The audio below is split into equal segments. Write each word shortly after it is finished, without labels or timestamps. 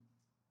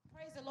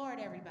Lord,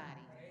 everybody.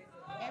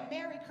 And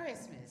Merry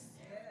Christmas.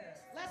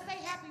 Let's say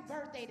happy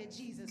birthday to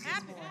Jesus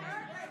this morning.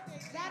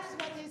 That is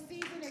what this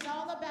season is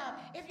all about.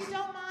 If you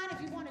don't mind,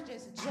 if you want to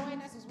just join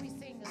us as we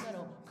sing the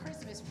little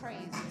Christmas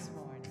praise this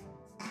morning.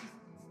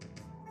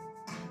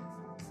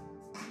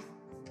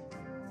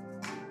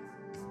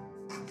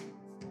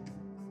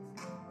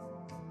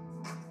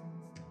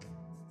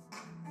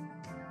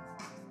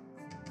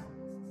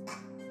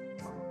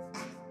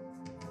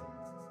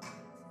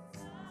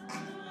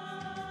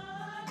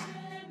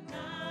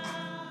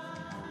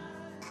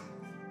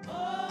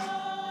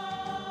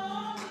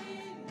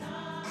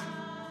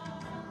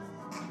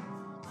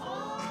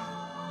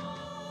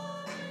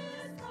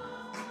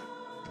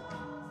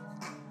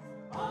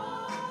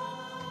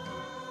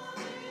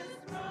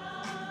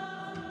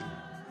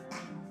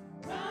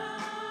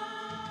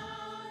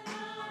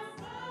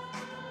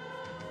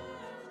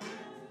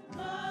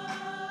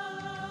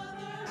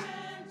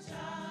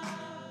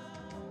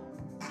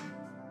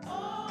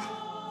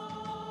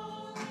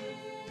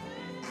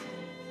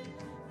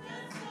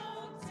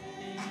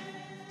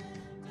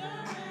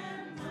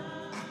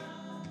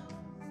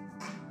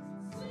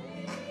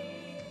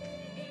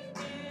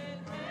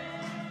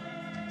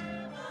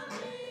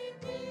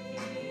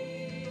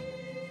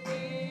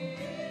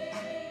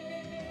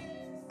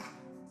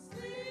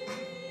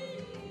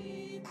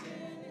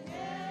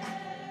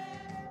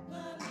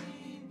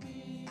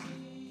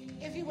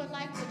 If you would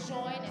like to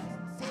join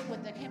and sing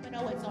with the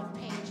hymnal, it's on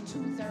page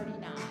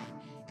 239.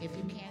 If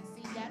you can't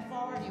see that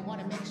far and you want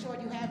to make sure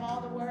you have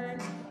all the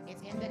words,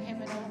 it's in the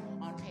hymnal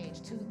on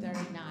page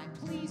 239.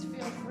 Please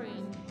feel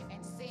free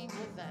and sing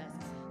with us.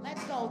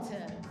 Let's go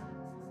to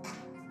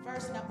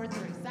verse number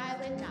 3,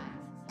 Silent Night.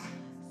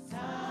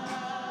 Silent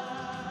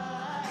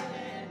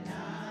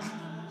night,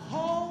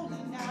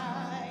 holy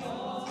night,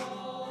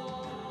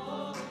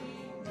 holy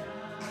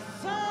night,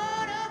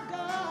 Son of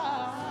God.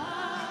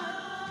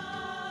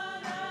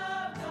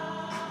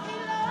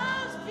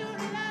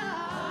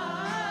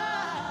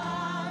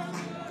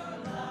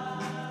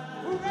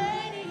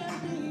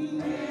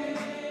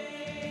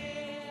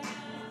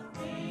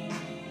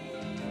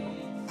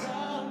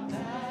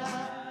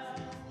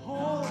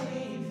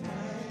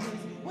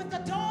 The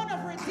dawn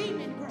of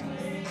redeeming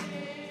grace.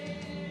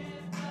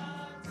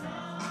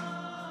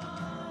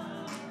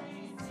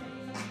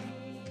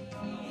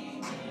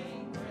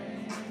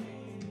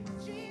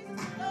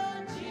 Jesus,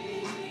 Lord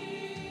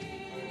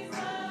Jesus,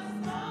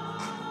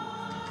 Lord,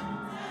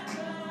 and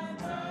the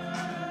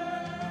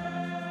birds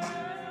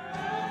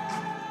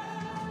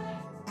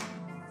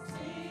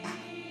sing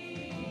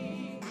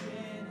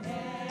in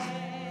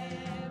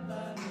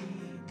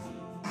heavenly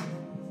peace.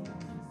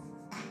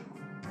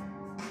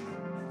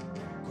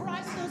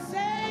 Christ the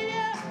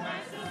Savior,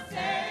 Christ the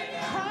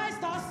Savior,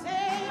 Christ our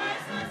Savior,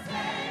 Christ the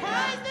Savior,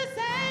 Christ the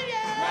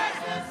Savior,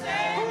 Christ the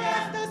Savior,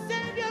 Christ the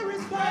Savior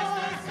is born,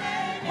 Christ the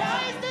Savior,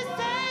 Christ the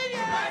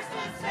Savior, Christ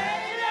the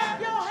Savior. Clap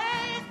your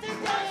hands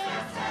today.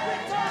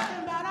 We're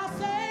talking about our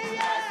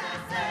Savior.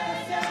 The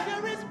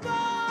Savior is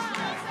born.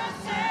 Christ the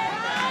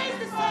Savior, Christ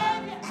the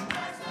Savior,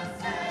 Christ the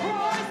Savior,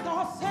 Christ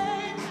our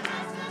Savior,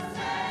 Christ the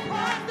Savior,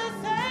 Christ the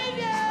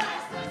Savior,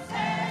 Christ the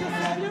Savior. The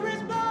Savior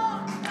is born.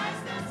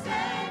 Christ the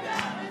Savior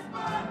is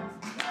born.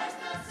 Christ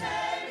the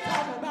Savior.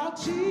 Talk about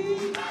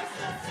Jesus. Christ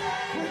the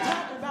Savior. We're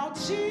talking about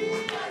Jesus.